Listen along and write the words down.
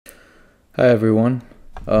Hi everyone.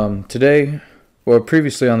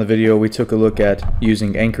 Previously on the video, we took a look at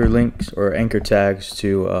using anchor links or anchor tags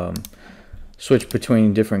to switch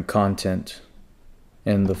between different content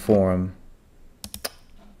in the forum.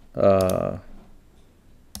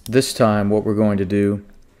 This time what we're going to do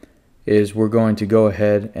is we're going to go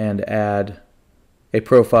ahead and add a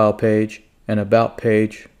profile page, an about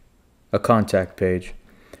page, a contact page,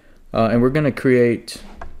 and we're going to create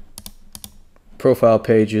profile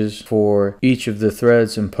pages for each of the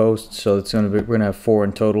threads and posts. So we're going to have 4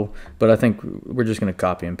 in total, but I think we're just going to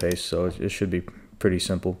copy and paste, so it should be pretty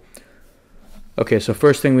simple. Okay, so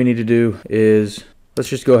first thing we need to do is let's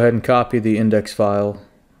just go ahead and copy the index file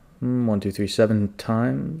 7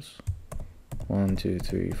 times. 1 2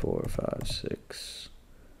 3 4 5 6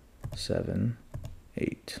 7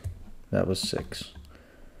 8. That was 6.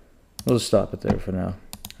 We'll stop it there for now.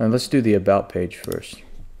 And let's do the about page first.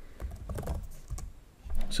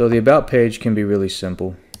 So the about page can be really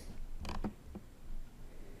simple.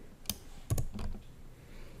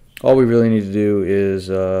 All we really need to do is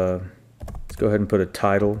let's go ahead and put a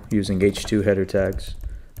title using H2 header tags,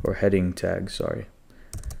 or heading tags, sorry.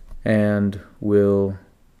 And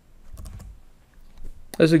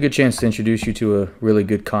there's a good chance to introduce you to a really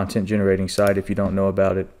good content generating site if you don't know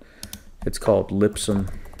about it. It's called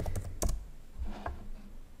Lipsum.com.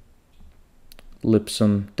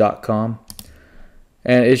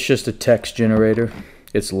 And it's just a text generator.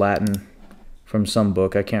 It's Latin from some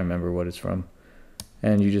book. I can't remember what it's from.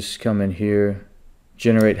 And you just come in here,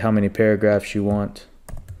 generate how many paragraphs you want.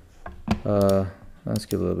 Let's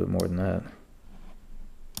get a little bit more than that.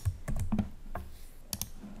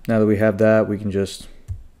 Now that we have that, we can just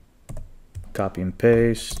copy and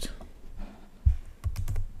paste.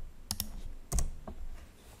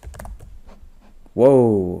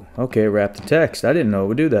 Whoa, okay, wrap the text. I didn't know it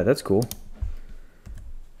would do that. That's cool.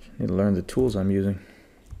 Need to learn the tools I'm using.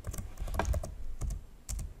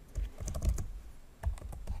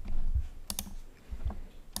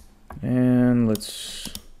 And let's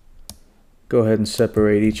go ahead and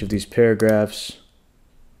separate each of these paragraphs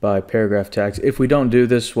by paragraph tags. If we don't do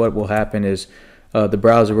this, what will happen is the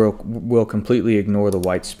browser will completely ignore the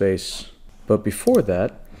white space. But before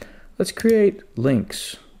that, let's create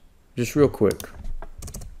links, just real quick,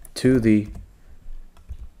 to the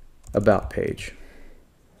about page.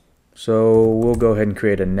 So we'll go ahead and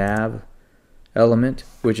create a nav element,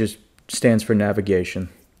 which stands for navigation.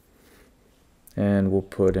 And we'll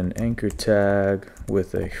put an anchor tag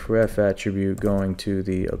with a ref attribute going to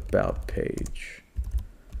the about page.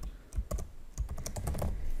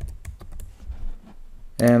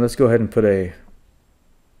 And let's go ahead and put a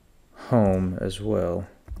home as well.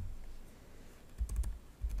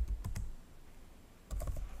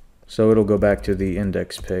 So it'll go back to the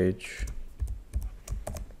index page.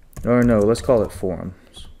 Or no, let's call it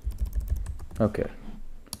forums. Okay.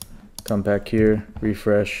 Come back here,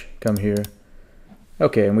 refresh, come here.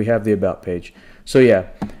 Okay, and we have the about page. So yeah,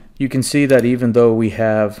 you can see that even though we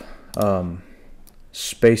have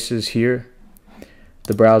spaces here,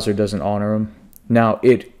 the browser doesn't honor them. Now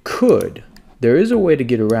it could. There is a way to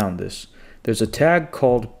get around this. There's a tag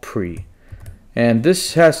called pre. And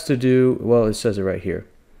this has to do, well, it says it right here.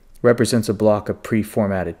 Represents a block of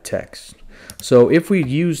pre-formatted text. So if we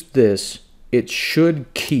use this, it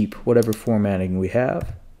should keep whatever formatting we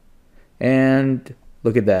have. And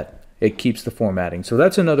look at that. It keeps the formatting. So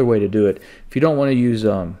that's another way to do it if you don't want to use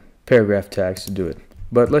paragraph tags to do it.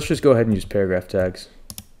 But let's just go ahead and use paragraph tags.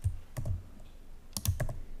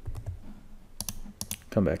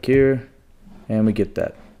 Come back here, and we get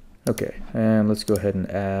that. Okay, and let's go ahead and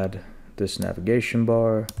add this navigation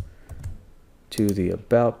bar to the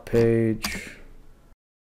about page.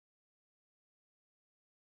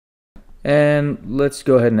 And let's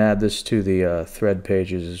go ahead and add this to the thread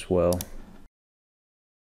pages as well.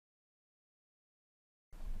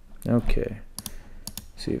 Okay,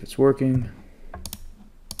 see if it's working.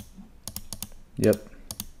 Yep.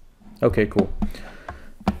 Okay, cool.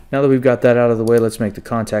 Now that we've got that out of the way, let's make the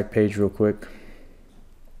contact page real quick.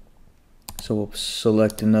 So we'll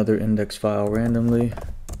select another index file randomly.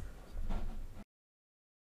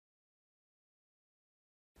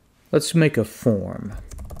 Let's make a form.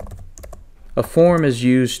 A form is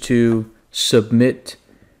used to submit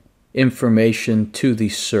information to the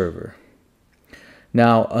server.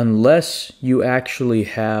 Now, unless you actually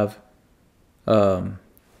have,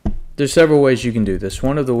 there's several ways you can do this.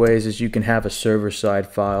 One of the ways is you can have a server-side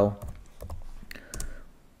file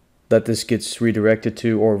that this gets redirected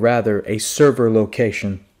to, or rather a server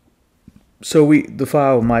location. So the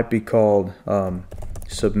file might be called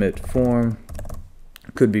submit form,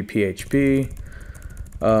 could be PHP,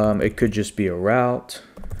 It could just be a route.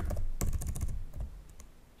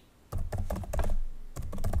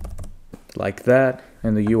 Like that,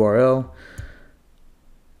 and the URL.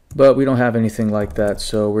 But we don't have anything like that,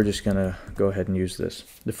 so we're just gonna go ahead and use this.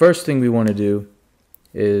 The first thing we want to do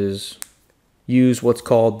is use what's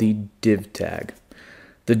called the div tag.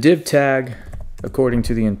 The div tag, according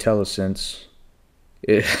to the IntelliSense,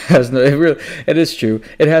 it is true.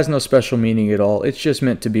 It has no special meaning at all. It's just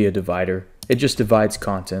meant to be a divider. It just divides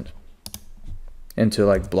content into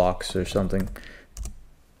like blocks or something.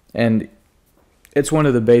 And it's one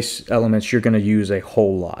of the base elements you're going to use a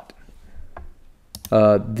whole lot.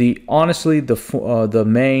 Honestly, the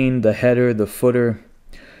main, the header, the footer,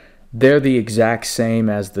 they're the exact same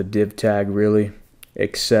as the div tag, really,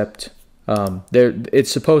 except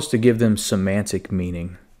it's supposed to give them semantic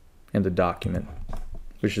meaning in the document,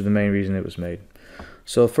 which is the main reason it was made.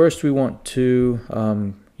 So first we want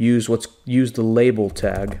to use the label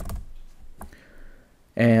tag,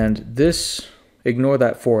 and this, ignore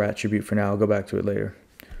that for attribute for now. I'll go back to it later.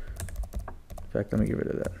 In fact, let me get rid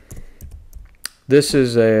of that. This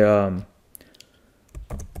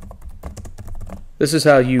is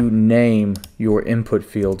how you name your input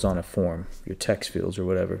fields on a form, your text fields or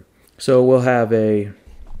whatever. So we'll have a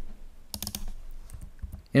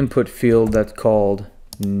input field that's called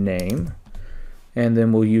name, and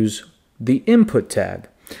then we'll use the input tag.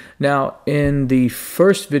 Now, in the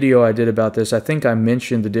first video I did about this, I think I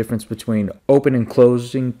mentioned the difference between open and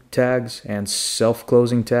closing tags and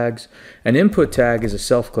self-closing tags. An input tag is a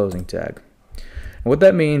self-closing tag. And what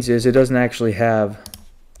that means is it doesn't actually have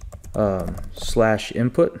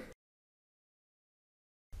 /input.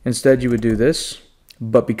 Instead, you would do this,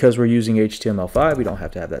 but because we're using HTML5, we don't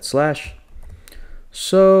have to have that slash.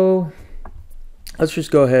 So let's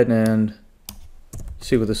just go ahead and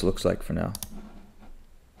see what this looks like for now.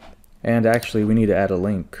 And actually, we need to add a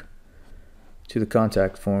link to the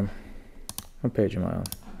contact form. What page am I on?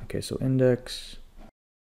 Okay, so index.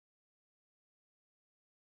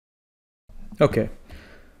 Okay,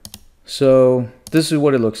 so this is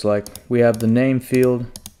what it looks like. We have the name field,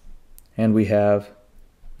 and we have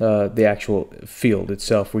the actual field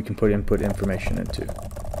itself we can put input information into.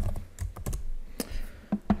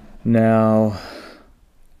 Now,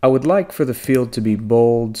 I would like for the field to be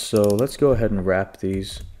bold, so let's go ahead and wrap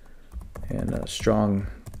these in strong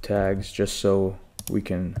tags just so we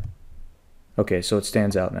can... Okay, so it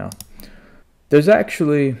stands out now. There's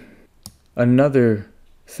actually another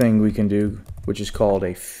thing we can do, which is called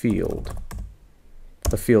a field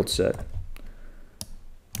set.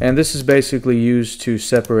 And this is basically used to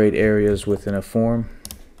separate areas within a form.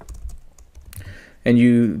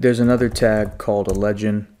 And there's another tag called a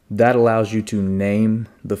legend that allows you to name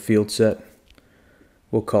the field set.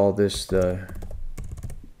 We'll call this the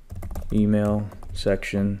email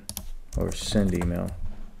section, or send email.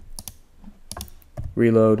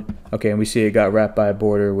 Reload. Okay, and we see it got wrapped by a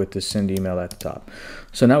border with the send email at the top.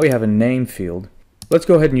 So now we have a name field. Let's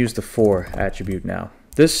go ahead and use the for attribute now.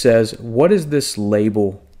 This says, what is this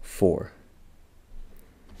label for?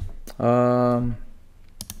 We'll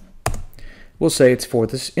say it's for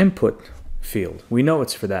this input field. We know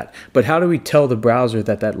it's for that. But how do we tell the browser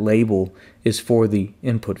that that label is for the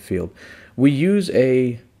input field? We use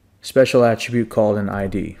a special attribute called an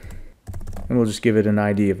ID. And we'll just give it an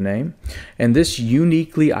ID of name. And this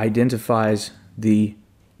uniquely identifies the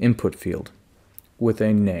input field with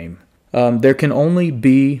a name. There can only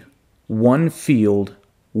be one field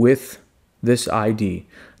with this ID.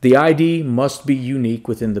 The ID must be unique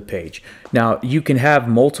within the page. Now, you can have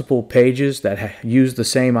multiple pages that use the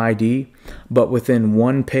same ID, but within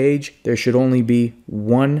one page, there should only be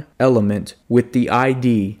one element with the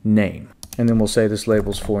ID name. And then we'll say this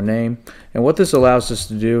label's for name. And what this allows us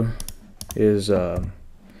to do is,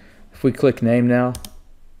 if we click name now,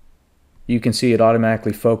 you can see it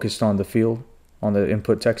automatically focused on the field, on the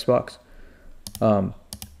input text box.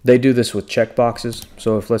 They do this with checkboxes.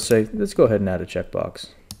 So if let's go ahead and add a checkbox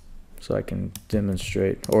so I can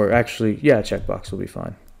demonstrate, or actually, yeah, checkbox will be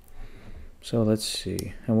fine. So let's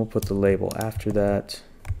see, and we'll put the label after that.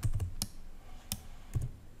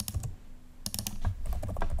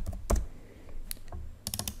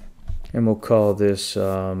 And we'll call this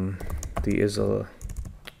the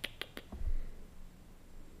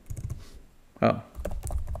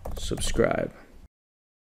subscribe.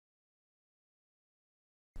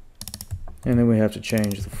 And then we have to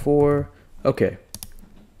change the for. Okay.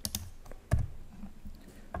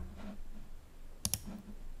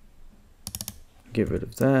 Get rid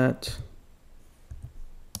of that.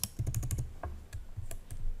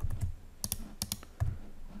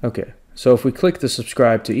 Okay, so if we click the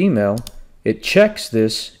subscribe to email, it checks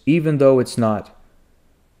this even though it's not,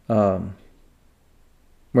 we're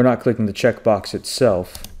not clicking the checkbox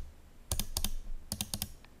itself.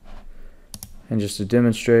 And just to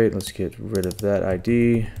demonstrate, let's get rid of that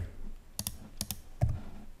ID.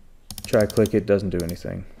 Try click it, doesn't do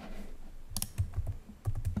anything.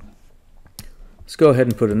 Let's go ahead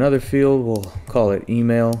and put another field. We'll call it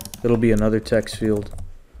email. It'll be another text field.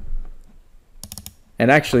 And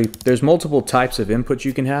actually, there's multiple types of input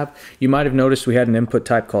you can have. You might have noticed we had an input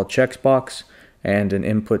type called checkbox and an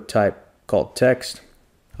input type called text.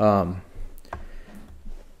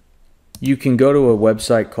 You can go to a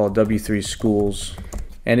website called W3 Schools,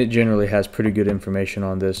 and it generally has pretty good information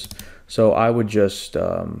on this. So I would just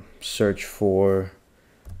search for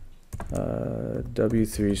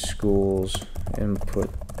W3 Schools input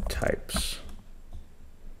types.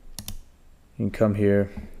 You can come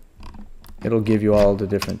here. It'll give you all the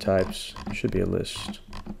different types. There should be a list.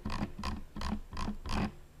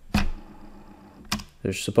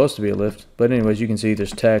 There's supposed to be a list, but anyways, you can see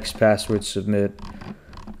there's text, password, submit,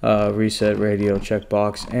 reset, radio,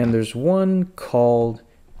 checkbox, and there's one called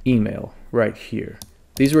email right here.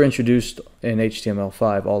 These were introduced in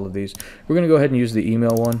HTML5, all of these. We're going to go ahead and use the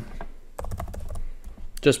email one,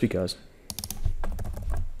 just because.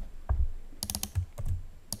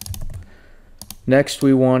 Next,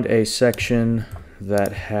 we want a section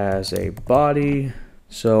that has a body.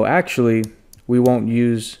 So actually, we won't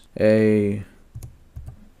use a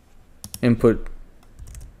input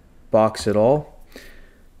box at all.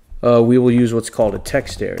 We will use what's called a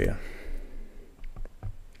text area.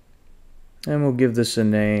 And we'll give this a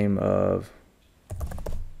name of,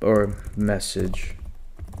 or message.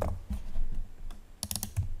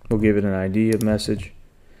 We'll give it an ID of message.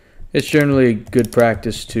 It's generally good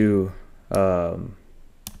practice to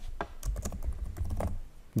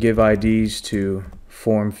give IDs to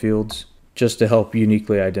form fields just to help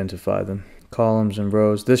uniquely identify them. Columns and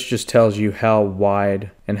rows. This just tells you how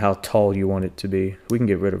wide and how tall you want it to be. We can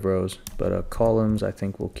get rid of rows, but columns, I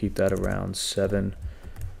think we'll keep that around 7.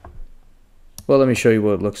 Well, let me show you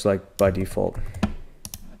what it looks like by default.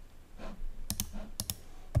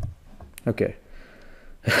 Okay,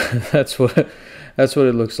 that's what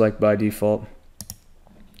it looks like by default.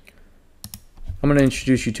 I'm going to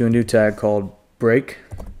introduce you to a new tag called break.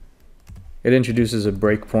 It introduces a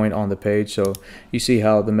breakpoint on the page, so you see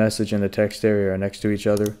how the message and the text area are next to each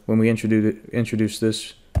other. When we introduce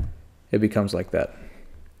this, it becomes like that.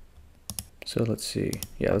 So let's see.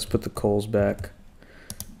 Yeah, let's put the cols back.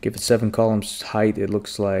 Give it 7 columns height. It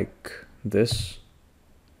looks like this.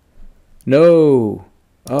 No!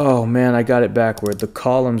 Oh man, I got it backward. The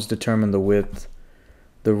columns determine the width,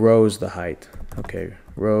 the rows the height. Okay,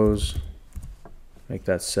 rows, make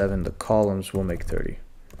that 7. The columns will make 30.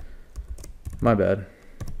 My bad.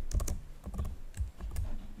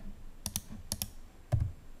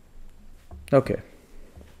 Okay.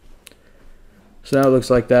 So now it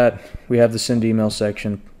looks like that. We have the send email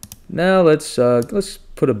section. Now let's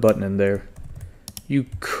put a button in there. You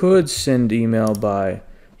could send email by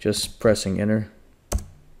just pressing enter.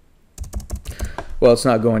 Well, it's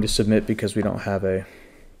not going to submit because we don't have a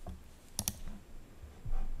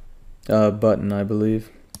button, I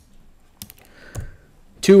believe.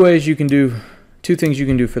 Two things you can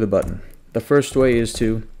do for the button. The first way is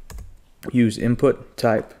to use input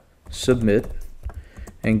type submit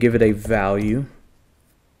and give it a value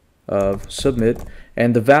of submit,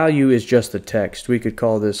 and the value is just the text. We could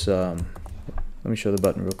call this let me show the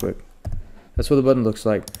button real quick. That's what the button looks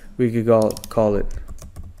like. We could call it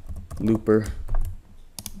looper.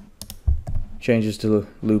 Changes to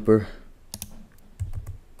looper.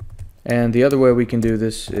 And the other way we can do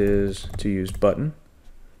this is to use button.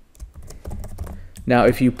 Now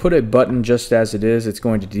if you put a button just as it is, it's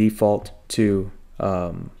going to default to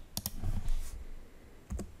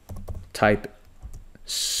type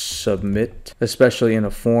submit, especially in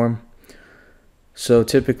a form. So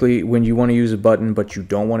typically when you want to use a button but you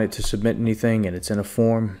don't want it to submit anything and it's in a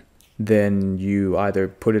form, then you either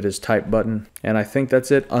put it as type button, and I think that's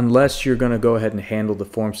it, unless you're going to go ahead and handle the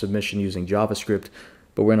form submission using JavaScript,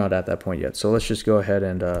 but we're not at that point yet. So let's just go ahead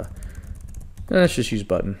and let's just use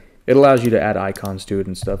button. It allows you to add icons to it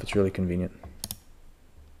and stuff. It's really convenient.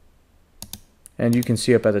 And you can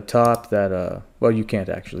see up at the top that, well, you can't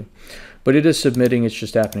actually, but it is submitting. It's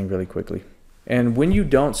just happening really quickly. And when you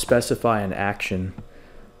don't specify an action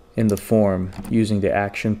in the form using the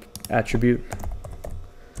action attribute,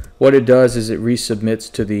 what it does is it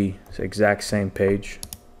resubmits to the exact same page.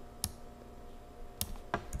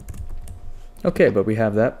 Okay, but we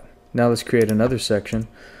have that. Now let's create another section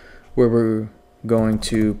where we're going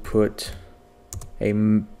to put a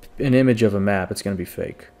an image of a map, it's going to be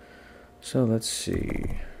fake. So let's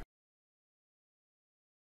see.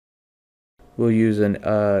 We'll use an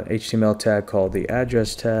HTML tag called the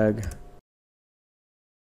address tag.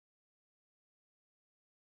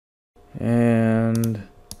 And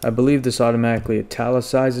I believe this automatically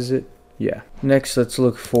italicizes it. Yeah. Next, let's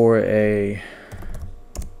look for an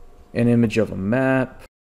image of a map.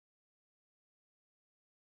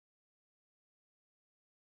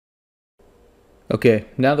 Okay,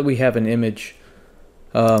 now that we have an image,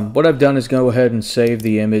 what I've done is go ahead and save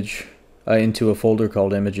the image into a folder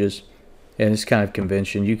called images. And it's kind of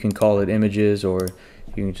convention. You can call it images, or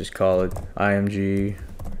you can just call it img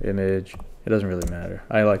image. It doesn't really matter.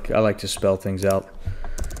 I like to spell things out.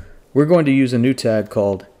 We're going to use a new tag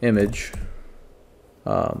called image.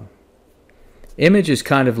 Image is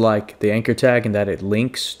kind of like the anchor tag in that it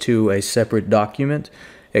links to a separate document,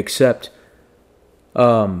 except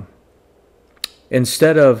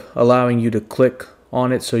instead of allowing you to click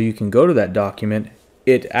on it so you can go to that document,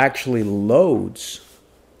 it actually loads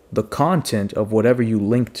the content of whatever you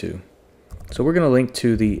link to. So we're going to link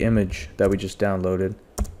to the image that we just downloaded.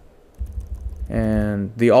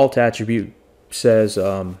 And the alt attribute says,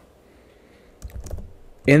 in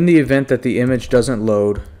the event that the image doesn't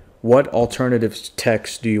load, what alternative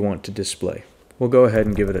text do you want to display? We'll go ahead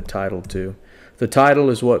and give it a title too. The title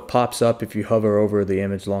is what pops up if you hover over the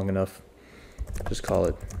image long enough. Just call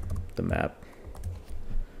it the map.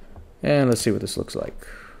 And let's see what this looks like.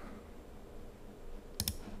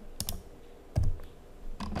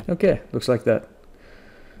 Okay, looks like that.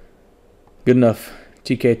 Good enough.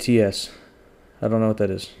 TKTS. I don't know what that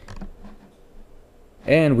is.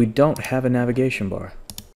 And we don't have a navigation bar.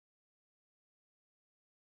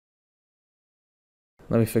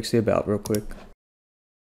 Let me fix the about real quick.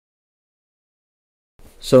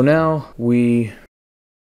 So now we...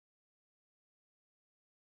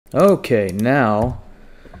 Okay, now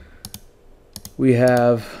we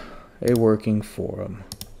have a working forum.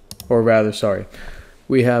 Or rather, sorry,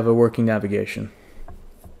 we have a working navigation.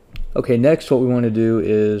 Okay, next what we want to do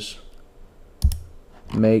is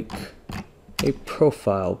make a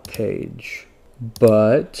profile page.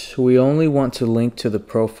 But we only want to link to the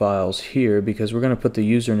profiles here because we're going to put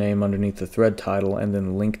the username underneath the thread title and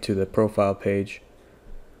then link to the profile page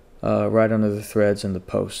right under the threads and the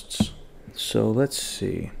posts. So let's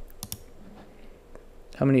see.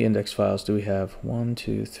 How many index files do we have? 1,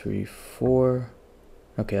 2, 3, 4.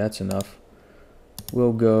 Okay, that's enough.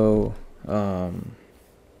 We'll go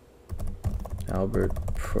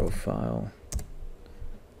Albert profile.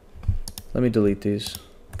 Let me delete these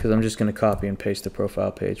because I'm just going to copy and paste the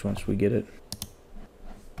profile page once we get it.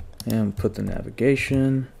 And put the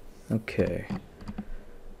navigation. Okay.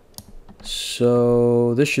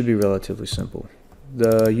 So this should be relatively simple.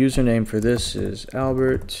 The username for this is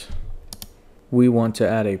Albert. We want to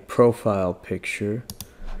add a profile picture.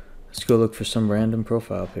 Let's go look for some random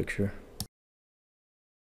profile picture.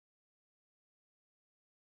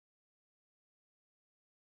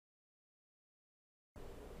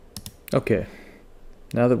 Okay,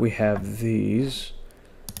 now that we have these,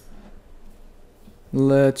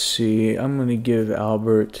 let's see, I'm going to give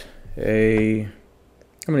Albert I'm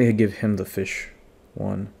going to give him the fish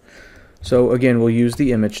one. So again, we'll use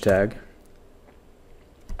the image tag,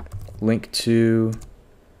 link to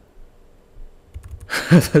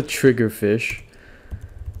the trigger fish,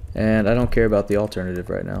 and I don't care about the alternative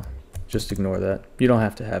right now. Just ignore that. You don't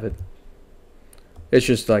have to have it. It's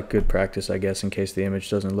just like good practice, I guess, in case the image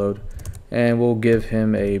doesn't load. And we'll give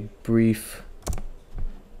him a brief...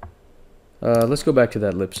 let's go back to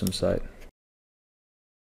that Lipsum site.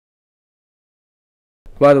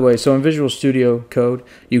 By the way, so in Visual Studio Code,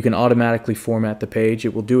 you can automatically format the page.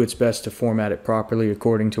 It will do its best to format it properly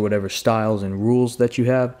according to whatever styles and rules that you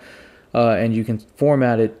have. And you can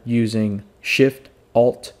format it using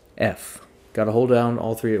Shift-Alt-F. Got to hold down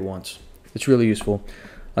all three at once. It's really useful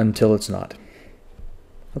until it's not.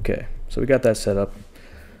 Okay, so we got that set up.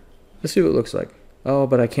 Let's see what it looks like. Oh,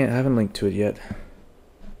 but I haven't linked to it yet.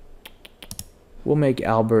 We'll make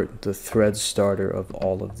Albert the thread starter of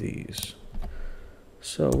all of these.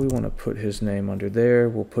 So we want to put his name under there.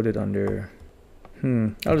 We'll put it under,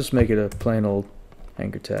 I'll just make it a plain old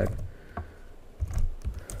anchor tag.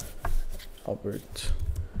 Albert.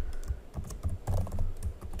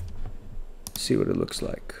 See what it looks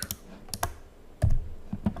like.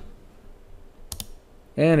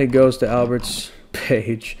 And it goes to Albert's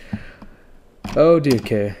page. Oh dear,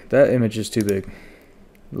 okay, that image is too big.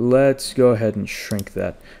 Let's go ahead and shrink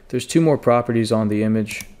that. There's two more properties on the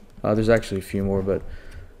image. There's actually a few more, but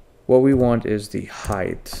what we want is the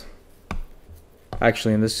height.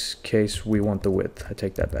 actually in this case we want the width. I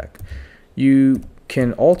take that back. You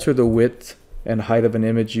can alter the width and height of an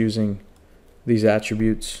image using these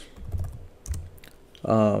attributes.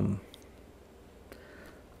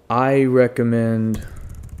 I recommend,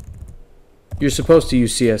 you're supposed to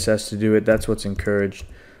use CSS to do it, that's what's encouraged,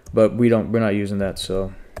 but we're not using that,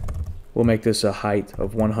 so we'll make this a height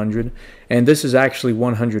of 100, and this is actually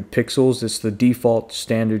 100 pixels. It's the default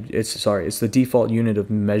standard, it's the default unit of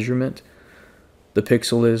measurement, the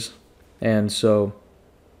pixel is, and so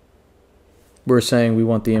we're saying we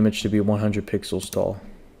want the image to be 100 pixels tall.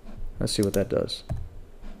 Let's see what that does.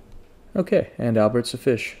 Okay, and Albert's a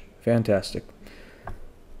fish. Fantastic.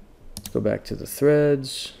 Let's go back to the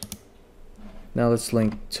threads. Now let's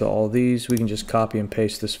link to all these. We can just copy and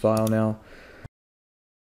paste this file now.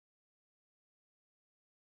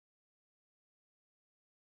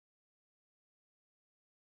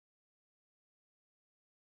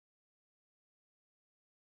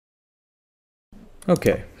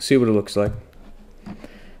 Okay, see what it looks like.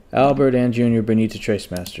 Albert and Junior, Benita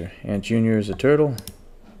Trace Master. And Junior is a turtle.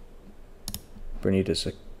 Benita's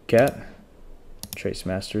a cat. Trace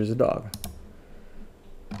Master is a dog.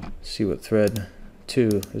 See what thread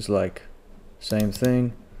 2 is like. Same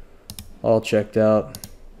thing. All checked out.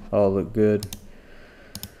 All look good.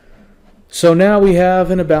 So now we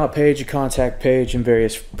have an about page, a contact page, and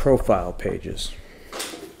various profile pages.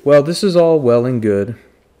 Well, this is all well and good,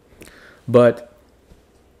 but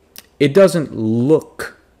it doesn't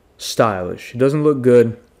look stylish. It doesn't look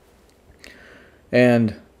good.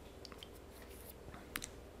 And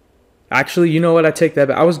actually, you know what? I take that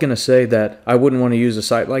back. I was going to say that I wouldn't want to use a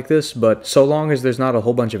site like this, but so long as there's not a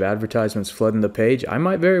whole bunch of advertisements flooding the page, I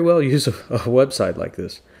might very well use a website like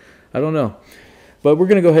this. I don't know. But we're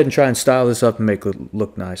going to go ahead and try and style this up and make it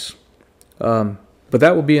look nice. But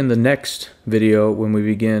that will be in the next video when we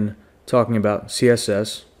begin talking about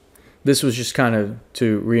CSS. This was just kind of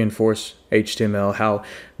to reinforce HTML, how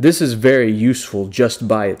this is very useful just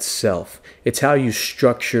by itself. It's how you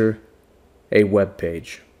structure a web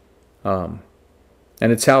page. And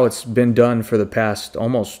it's how it's been done for the past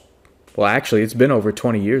almost, well, actually it's been over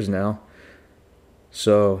 20 years now.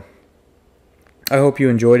 So I hope you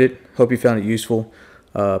enjoyed it. Hope you found it useful.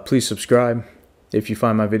 Please subscribe if you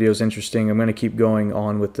find my videos interesting. I'm going to keep going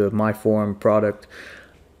on with the MyForum product.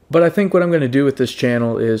 But I think what I'm going to do with this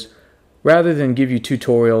channel is, rather than give you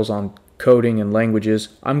tutorials on coding and languages,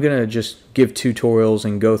 I'm going to just give tutorials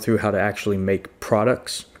and go through how to actually make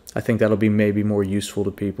products. I think that'll be maybe more useful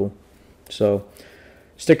to people. So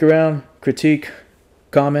stick around, critique,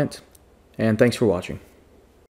 comment, and thanks for watching.